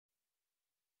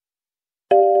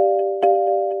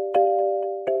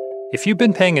If you've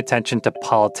been paying attention to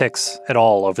politics at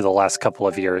all over the last couple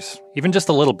of years, even just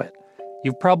a little bit,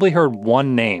 you've probably heard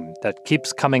one name that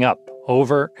keeps coming up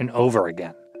over and over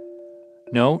again.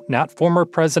 No, not former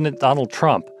President Donald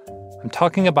Trump. I'm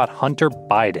talking about Hunter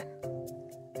Biden.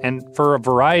 And for a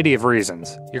variety of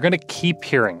reasons, you're going to keep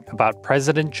hearing about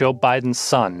President Joe Biden's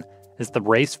son as the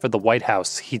race for the White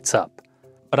House heats up.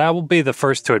 But I will be the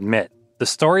first to admit, the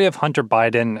story of Hunter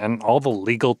Biden and all the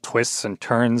legal twists and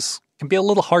turns can be a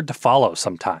little hard to follow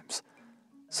sometimes.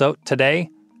 So today,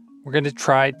 we're going to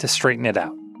try to straighten it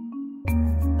out.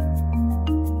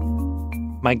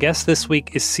 My guest this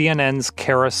week is CNN's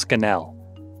Kara Scannell.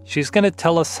 She's going to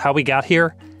tell us how we got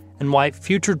here and why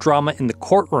future drama in the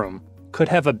courtroom could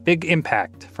have a big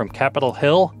impact from Capitol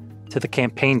Hill to the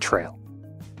campaign trail.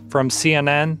 From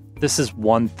CNN, this is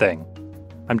One Thing.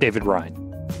 I'm David Ryan.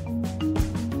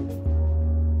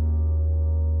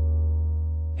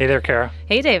 Hey there, Kara.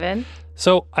 Hey, David.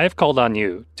 So I've called on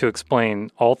you to explain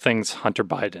all things Hunter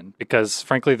Biden because,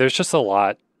 frankly, there's just a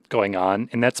lot going on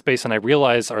in that space, and I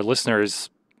realize our listeners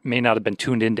may not have been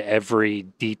tuned into every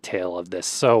detail of this.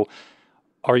 So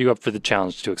are you up for the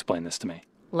challenge to explain this to me?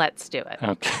 Let's do it.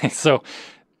 Okay, so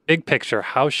big picture,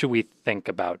 how should we think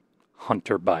about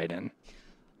Hunter Biden?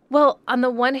 Well, on the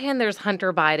one hand, there's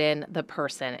Hunter Biden, the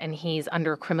person, and he's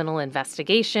under criminal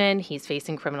investigation. He's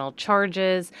facing criminal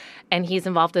charges, and he's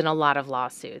involved in a lot of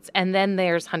lawsuits. And then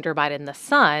there's Hunter Biden, the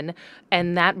son,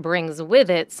 and that brings with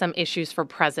it some issues for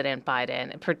President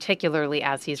Biden, particularly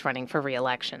as he's running for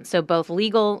re-election. So both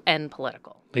legal and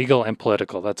political. Legal and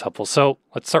political, that's helpful. So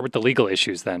let's start with the legal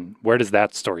issues then. Where does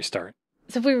that story start?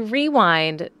 So if we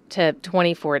rewind to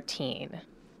 2014,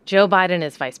 Joe Biden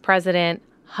is vice president.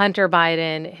 Hunter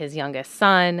Biden, his youngest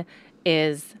son,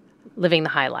 is living the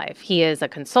high life. He is a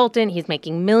consultant. He's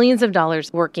making millions of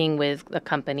dollars working with a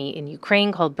company in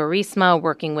Ukraine called Burisma,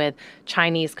 working with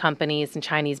Chinese companies and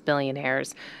Chinese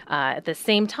billionaires. At the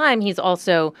same time, he's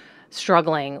also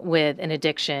struggling with an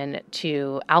addiction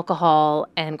to alcohol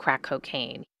and crack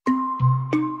cocaine.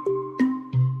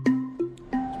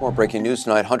 More breaking news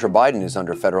tonight. Hunter Biden is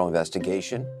under federal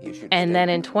investigation. And then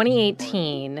in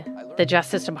 2018, the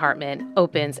Justice Department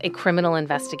opens a criminal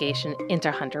investigation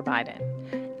into Hunter Biden.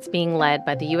 It's being led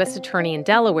by the U.S. Attorney in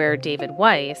Delaware, David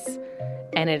Weiss,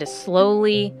 and it is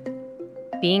slowly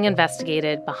being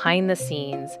investigated behind the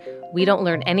scenes. We don't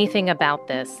learn anything about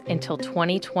this until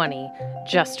 2020,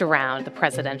 just around the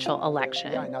presidential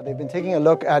election. Yeah, now they've been taking a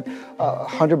look at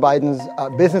Hunter Biden's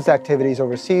business activities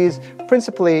overseas,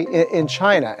 principally in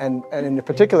China, and in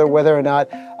particular whether or not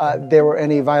there were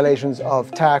any violations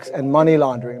of tax and money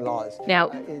laundering laws. Now,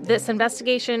 this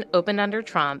investigation opened under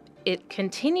Trump. It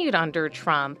continued under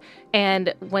Trump.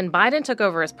 And when Biden took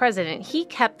over as president, he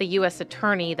kept the U.S.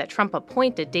 attorney that Trump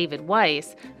appointed, David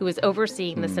Weiss, who was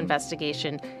overseeing this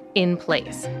investigation, in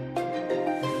place.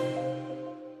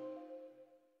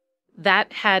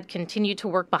 That had continued to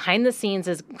work behind the scenes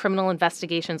as criminal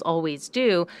investigations always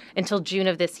do until June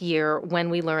of this year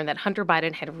when we learned that Hunter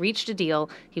Biden had reached a deal.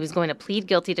 He was going to plead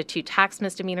guilty to 2 tax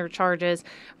misdemeanor charges,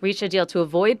 reach a deal to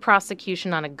avoid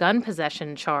prosecution on a gun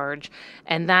possession charge.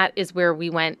 And that is where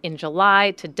we went in July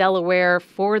to Delaware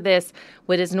for this,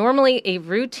 what is normally a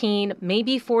routine,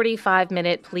 maybe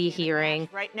 45-minute plea hearing.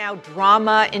 Right now,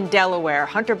 drama in Delaware.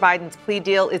 Hunter Biden's plea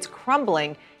deal is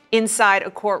crumbling inside a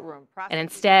courtroom. And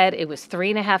instead, it was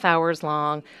 3.5 hours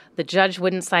long. The judge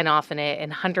wouldn't sign off on it,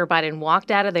 and Hunter Biden walked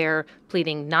out of there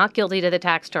pleading not guilty to the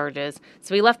tax charges.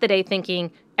 So he left the day thinking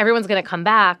everyone's going to come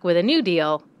back with a new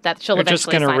deal that she'll eventually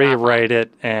sign off on. They're just going to rewrite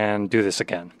it and do this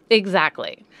again.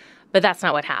 Exactly. But that's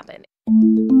not what happened.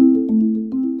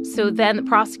 So then the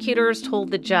prosecutors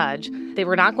told the judge they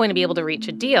were not going to be able to reach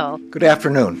a deal. Good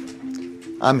afternoon.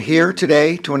 I'm here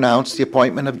today to announce the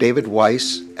appointment of David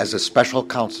Weiss as a special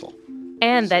counsel.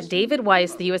 And that David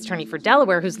Weiss, the U.S. Attorney for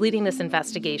Delaware, who's leading this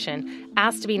investigation,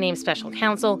 asked to be named special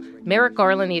counsel. Merrick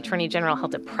Garland, the Attorney General,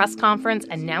 held a press conference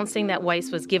announcing that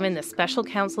Weiss was given the special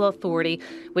counsel authority,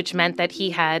 which meant that he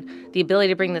had the ability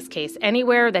to bring this case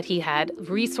anywhere, that he had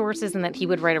resources, and that he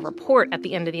would write a report at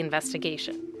the end of the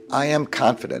investigation. I am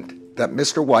confident that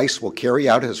Mr. Weiss will carry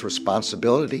out his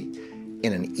responsibility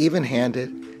in an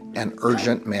even-handed and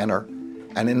urgent manner,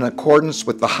 and in accordance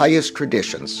with the highest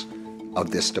traditions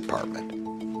of this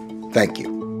department. Thank you.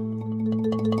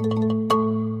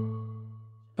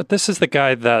 But this is the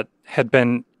guy that had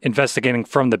been investigating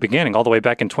from the beginning, all the way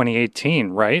back in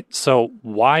 2018, right? So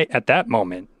why at that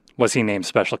moment was he named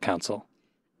special counsel?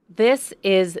 This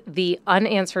is the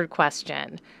unanswered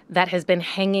question that has been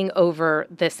hanging over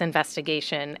this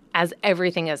investigation as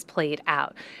everything has played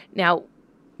out. Now,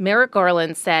 Merrick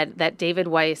Garland said that David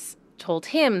Weiss told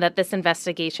him that this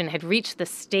investigation had reached the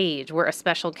stage where a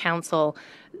special counsel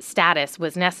status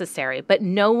was necessary, but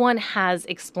no one has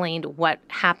explained what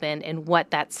happened and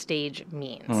what that stage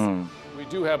means. We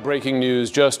do have breaking news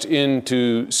just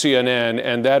into CNN,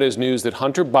 and that is news that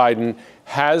Hunter Biden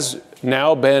has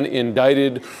now been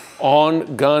indicted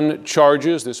on gun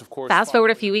charges. This, of course, fast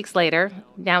forward a few weeks later,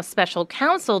 now special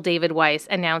counsel David Weiss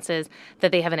announces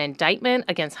that they have an indictment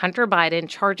against Hunter Biden,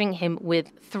 charging him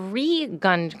with 3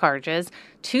 gun charges,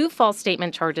 2 false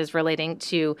statement charges relating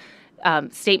to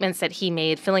statements that he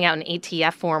made filling out an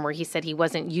ATF form where he said he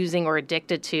wasn't using or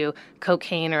addicted to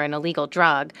cocaine or an illegal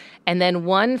drug, and then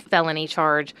 1 felony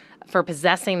charge for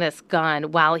possessing this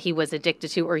gun while he was addicted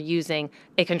to or using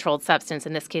a controlled substance.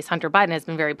 In this case, Hunter Biden has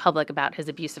been very public about his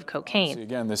abuse of cocaine.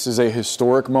 Again, this is a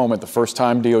historic moment, the first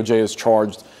time DOJ has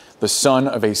charged the son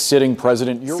of a sitting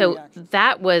president.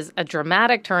 That was a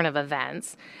dramatic turn of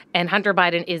events, and Hunter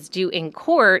Biden is due in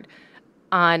court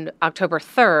on October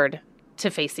 3rd to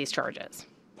face these charges.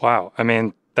 Wow. I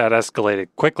mean, that escalated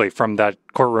quickly from that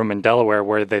courtroom in Delaware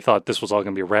where they thought this was all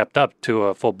going to be wrapped up to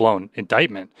a full-blown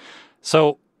indictment.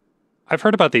 So I've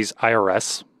heard about these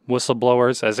IRS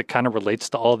whistleblowers as it kind of relates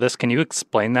to all of this. Can you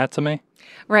explain that to me?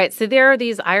 Right. So there are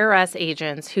these IRS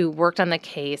agents who worked on the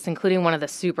case, including one of the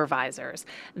supervisors.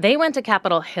 They went to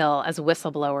Capitol Hill as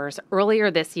whistleblowers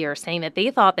earlier this year, saying that they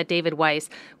thought that David Weiss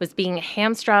was being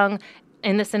hamstrung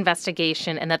in this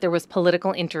investigation and that there was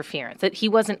political interference, that he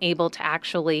wasn't able to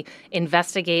actually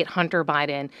investigate Hunter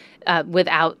Biden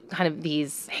without kind of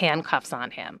these handcuffs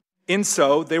on him. In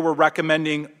so, they were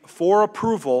recommending for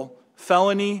approval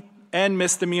felony and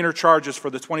misdemeanor charges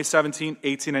for the 2017,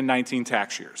 18, and 19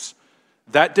 tax years.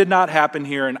 That did not happen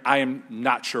here, and I am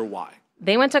not sure why.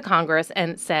 They went to Congress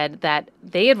and said that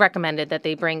they had recommended that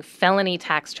they bring felony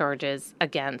tax charges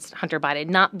against Hunter Biden,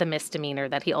 not the misdemeanor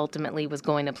that he ultimately was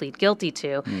going to plead guilty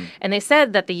to. And they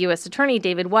said that the U.S. Attorney,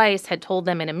 David Weiss, had told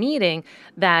them in a meeting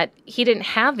that he didn't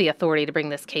have the authority to bring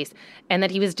this case and that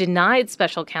he was denied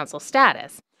special counsel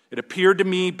status. It appeared to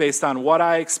me, based on what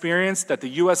I experienced, that the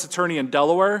U.S. Attorney in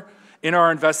Delaware in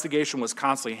our investigation was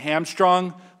constantly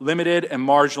hamstrung, limited, and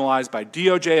marginalized by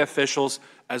DOJ officials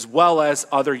as well as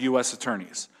other U.S.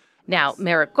 attorneys. Now,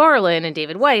 Merrick Garland and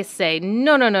David Weiss say,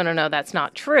 no, that's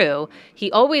not true.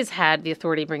 He always had the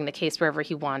authority to bring the case wherever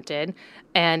he wanted,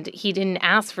 and he didn't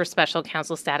ask for special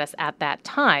counsel status at that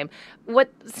time.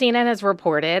 What CNN has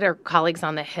reported, or colleagues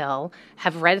on the Hill,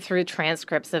 have read through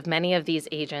transcripts of many of these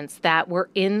agents that were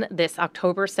in this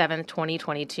October 7th,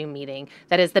 2022 meeting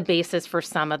that is the basis for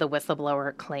some of the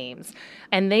whistleblower claims.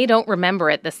 And they don't remember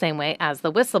it the same way as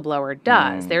the whistleblower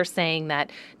does. They're saying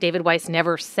that David Weiss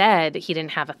never said he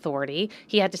didn't have authority.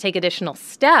 He had to take additional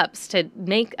steps to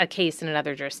make a case in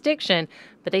another jurisdiction,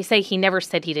 but they say he never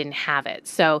said he didn't have it.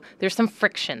 So there's some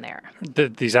friction there.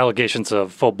 These allegations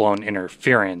of full-blown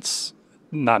interference,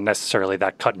 not necessarily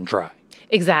that cut and dry.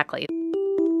 Exactly.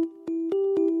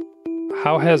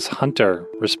 How has Hunter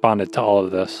responded to all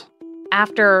of this?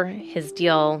 After his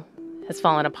deal has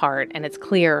fallen apart and it's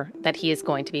clear that he is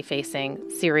going to be facing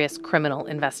serious criminal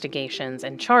investigations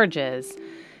and charges,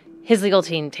 his legal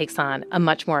team takes on a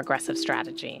much more aggressive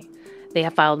strategy. They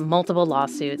have filed multiple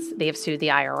lawsuits. They have sued the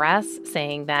IRS,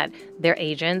 saying that their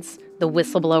agents, the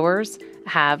whistleblowers,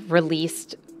 have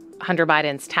released Hunter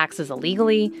Biden's taxes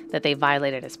illegally, that they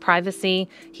violated his privacy.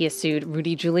 He has sued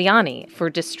Rudy Giuliani for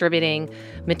distributing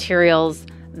materials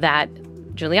that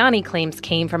Giuliani claims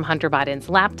came from Hunter Biden's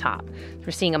laptop.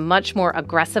 We're seeing a much more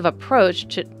aggressive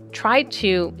approach to try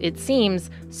to, it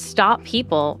seems, stop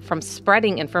people from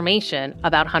spreading information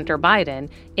about Hunter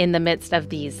Biden in the midst of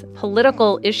these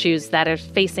political issues that are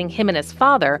facing him and his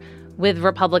father, with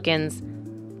Republicans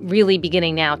really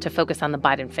beginning now to focus on the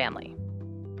Biden family.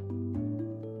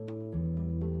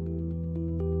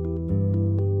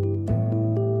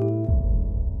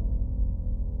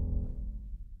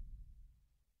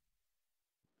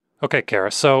 Okay,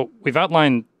 Kara, so we've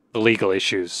outlined the legal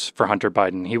issues for Hunter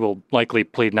Biden. He will likely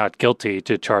plead not guilty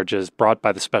to charges brought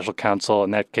by the special counsel,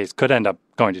 and that case could end up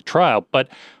going to trial. But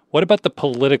what about the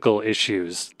political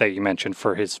issues that you mentioned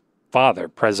for his father,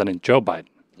 President Joe Biden?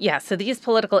 Yeah, so these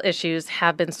political issues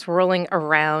have been swirling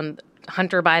around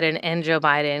Hunter Biden and Joe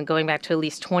Biden going back to at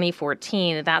least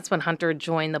 2014. That's when Hunter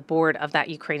joined the board of that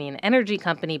Ukrainian energy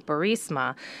company,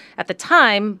 Burisma. At the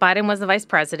time, Biden was the vice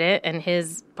president, and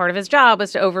part of his job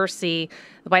was to oversee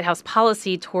the White House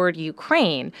policy toward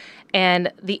Ukraine.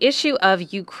 And the issue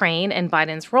of Ukraine and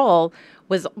Biden's role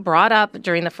was brought up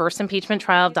during the first impeachment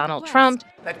trial of Donald Trump.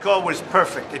 That call was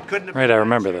perfect. It couldn't have Right, I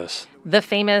remember this. The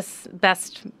famous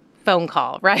best phone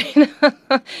call, right?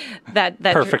 that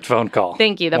perfect phone call.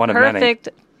 Thank you. The One perfect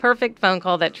perfect phone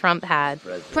call that Trump had.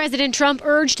 President Trump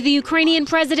urged the Ukrainian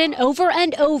president over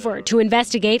and over to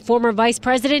investigate former Vice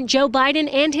President Joe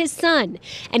Biden and his son,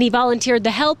 and he volunteered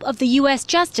the help of the U.S.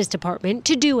 Justice Department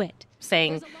to do it.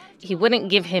 Saying he wouldn't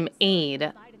give him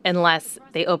aid unless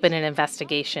they open an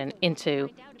investigation into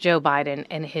Joe Biden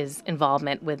and his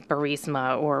involvement with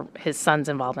Burisma or his son's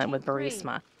involvement with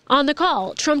Burisma. On the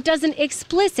call, Trump doesn't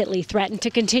explicitly threaten to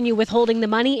continue withholding the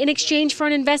money in exchange for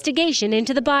an investigation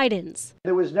into the Bidens.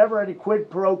 There was never any quid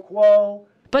pro quo.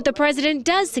 But the president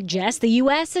does suggest the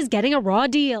U.S. is getting a raw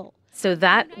deal. So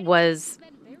that was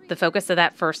the focus of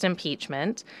that first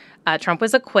impeachment. Trump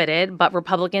was acquitted, but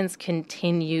Republicans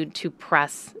continued to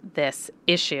press this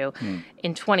issue.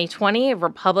 In 2020,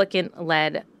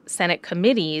 Republican-led Senate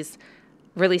committees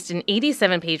released an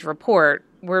 87-page report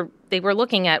where they were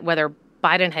looking at whether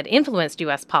Biden had influenced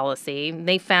U.S. policy.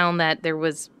 They found that there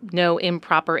was no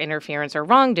improper interference or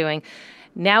wrongdoing.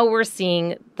 Now we're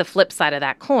seeing the flip side of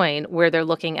that coin, where they're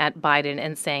looking at Biden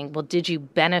and saying, well, did you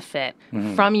benefit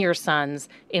from your son's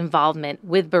involvement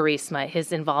with Burisma,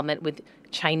 his involvement with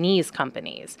Chinese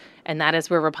companies? And that is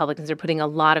where Republicans are putting a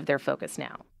lot of their focus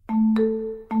now.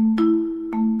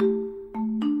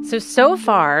 So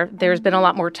far, there's been a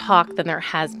lot more talk than there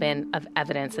has been of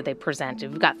evidence that they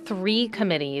presented. We've got 3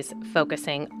 committees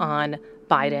focusing on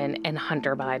Biden and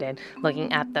Hunter Biden,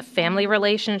 looking at the family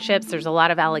relationships. There's a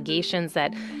lot of allegations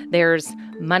that there's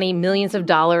money, millions of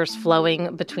dollars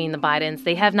flowing between the Bidens.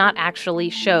 They have not actually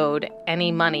showed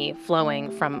any money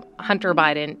flowing from Hunter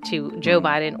Biden to Joe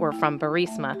Biden or from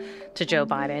Burisma to Joe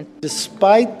Biden.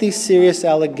 Despite these serious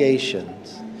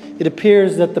allegations, it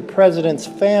appears that the president's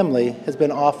family has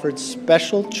been offered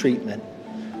special treatment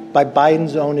by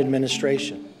Biden's own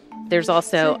administration. There's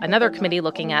also another committee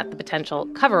looking at the potential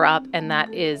cover-up, and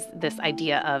that is this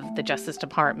idea of the Justice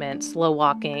Department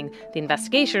slow-walking the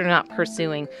investigation or not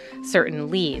pursuing certain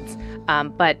leads.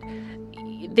 But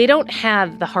they don't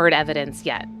have the hard evidence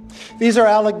yet. These are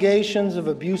allegations of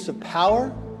abuse of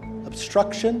power,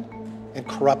 obstruction, and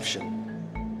corruption.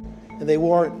 And they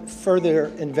warrant further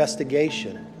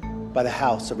investigation by the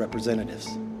House of Representatives.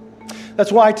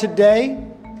 That's why today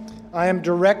I am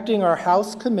directing our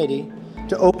House committee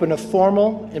to open a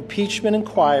formal impeachment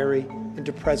inquiry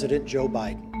into President Joe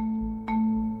Biden.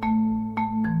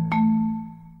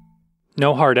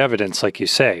 No hard evidence, like you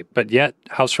say, but yet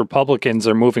House Republicans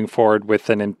are moving forward with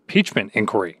an impeachment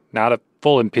inquiry. Not a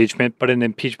full impeachment, but an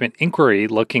impeachment inquiry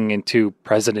looking into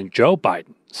President Joe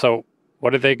Biden. So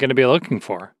what are they going to be looking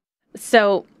for?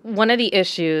 So one of the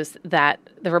issues that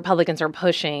the Republicans are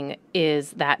pushing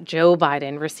is that Joe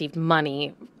Biden received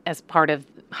money as part of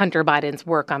Hunter Biden's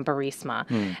work on Burisma.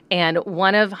 And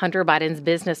one of Hunter Biden's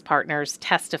business partners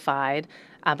testified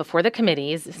before the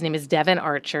committees. His name is Devin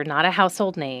Archer, not a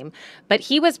household name, but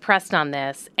he was pressed on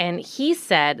this, and he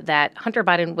said that Hunter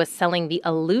Biden was selling the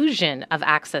illusion of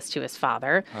access to his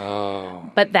father,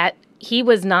 but that he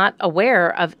was not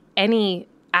aware of any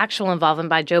actual involvement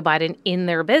by Joe Biden in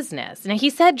their business. And he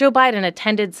said Joe Biden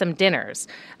attended some dinners,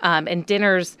 and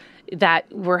dinners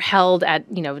that were held at,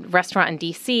 restaurant in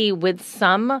D.C. with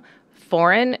some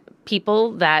foreign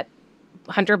people that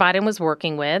Hunter Biden was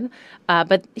working with,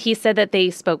 but he said that they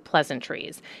spoke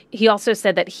pleasantries. He also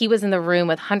said that he was in the room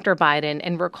with Hunter Biden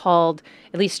and recalled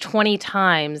at least 20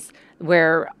 times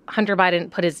where Hunter Biden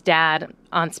put his dad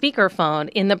on speakerphone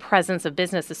in the presence of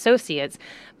business associates.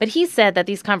 But he said that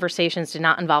these conversations did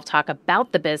not involve talk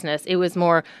about the business. It was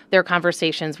more their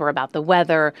conversations were about the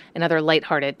weather and other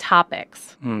lighthearted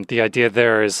topics. The idea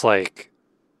there is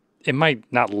it might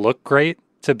not look great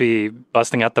to be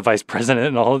busting out the vice president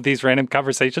in all of these random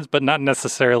conversations, but not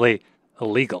necessarily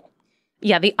illegal.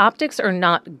 Yeah, the optics are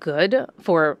not good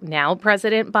for now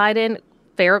President Biden.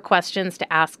 Fair questions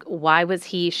to ask, why was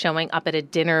he showing up at a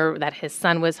dinner that his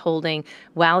son was holding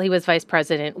while he was vice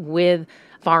president with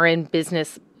foreign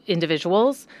business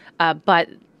individuals? But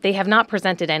they have not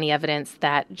presented any evidence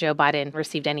that Joe Biden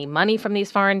received any money from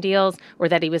these foreign deals or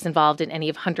that he was involved in any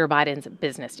of Hunter Biden's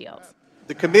business deals.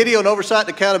 The Committee on Oversight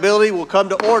and Accountability will come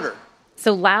to order.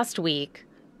 So last week,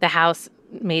 the House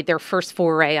made their first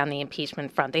foray on the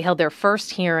impeachment front. They held their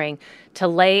first hearing to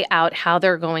lay out how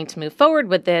they're going to move forward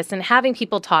with this and having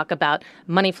people talk about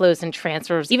money flows and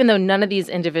transfers, even though none of these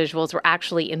individuals were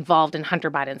actually involved in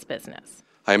Hunter Biden's business.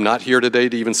 I am not here today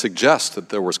to even suggest that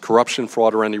there was corruption,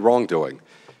 fraud, or any wrongdoing.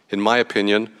 In my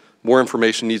opinion, more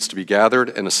information needs to be gathered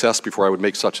and assessed before I would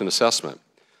make such an assessment.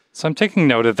 So I'm taking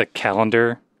note of the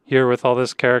calendar here with all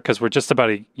this, Kara, because we're just about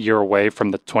a year away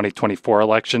from the 2024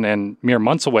 election and mere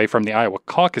months away from the Iowa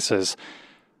caucuses.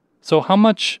 So how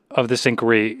much of this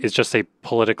inquiry is just a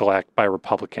political act by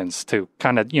Republicans to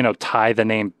kind of, tie the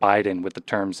name Biden with the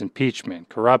terms impeachment,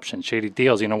 corruption, shady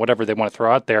deals, whatever they want to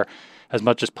throw out there as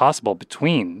much as possible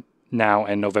between now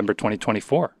and November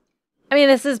 2024? I mean,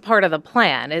 this is part of the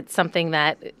plan. It's something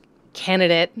that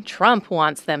candidate Trump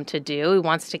wants them to do. He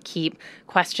wants to keep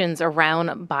questions around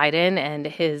Biden and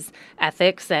his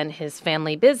ethics and his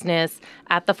family business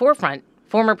at the forefront.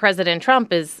 Former President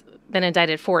Trump has been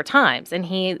indicted 4 times, and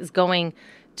he is going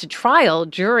to trial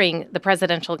during the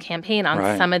presidential campaign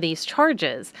on some of these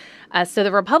charges. So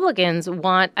the Republicans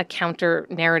want a counter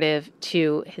narrative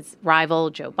to his rival,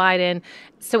 Joe Biden.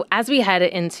 So as we head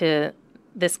into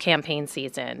this campaign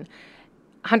season,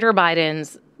 Hunter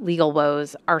Biden's legal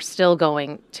woes are still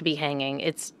going to be hanging.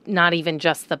 It's not even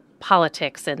just the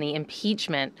politics and the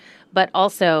impeachment, but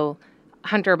also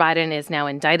Hunter Biden is now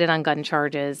indicted on gun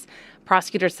charges.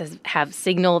 Prosecutors have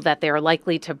signaled that they are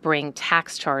likely to bring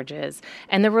tax charges.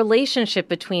 And the relationship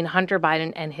between Hunter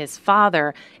Biden and his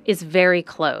father is very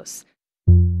close.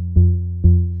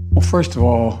 Well, first of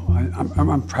all,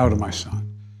 I'm proud of my son.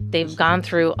 They've gone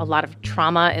through a lot of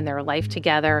trauma in their life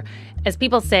together. As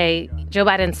people say, Joe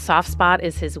Biden's soft spot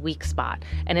is his weak spot.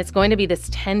 And it's going to be this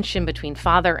tension between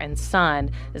father and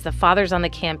son as the father's on the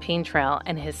campaign trail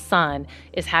and his son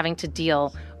is having to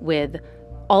deal with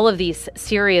all of these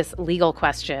serious legal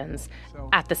questions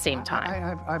at the same time.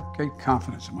 I have great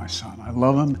confidence in my son. I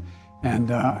love him, and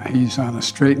he's on the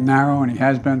straight and narrow, and he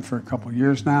has been for a couple of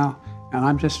years now, and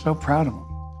I'm just so proud of him.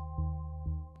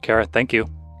 Kara, thank you.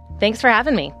 Thanks for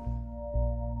having me.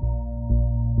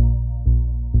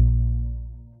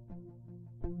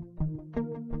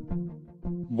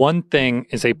 One Thing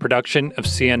is a production of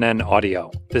CNN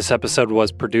Audio. This episode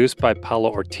was produced by Paula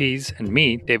Ortiz and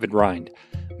me, David Rind.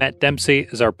 Matt Dempsey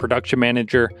is our production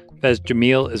manager, Fez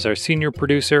Jamil is our senior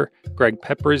producer, Greg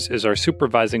Peppers is our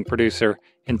supervising producer,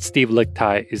 and Steve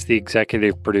Lichtai is the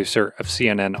executive producer of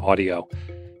CNN Audio.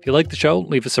 If you like the show,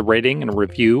 leave us a rating and a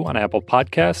review on Apple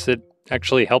Podcasts. It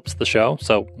actually helps the show,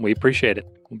 so we appreciate it.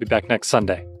 We'll be back next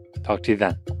Sunday. Talk to you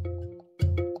then.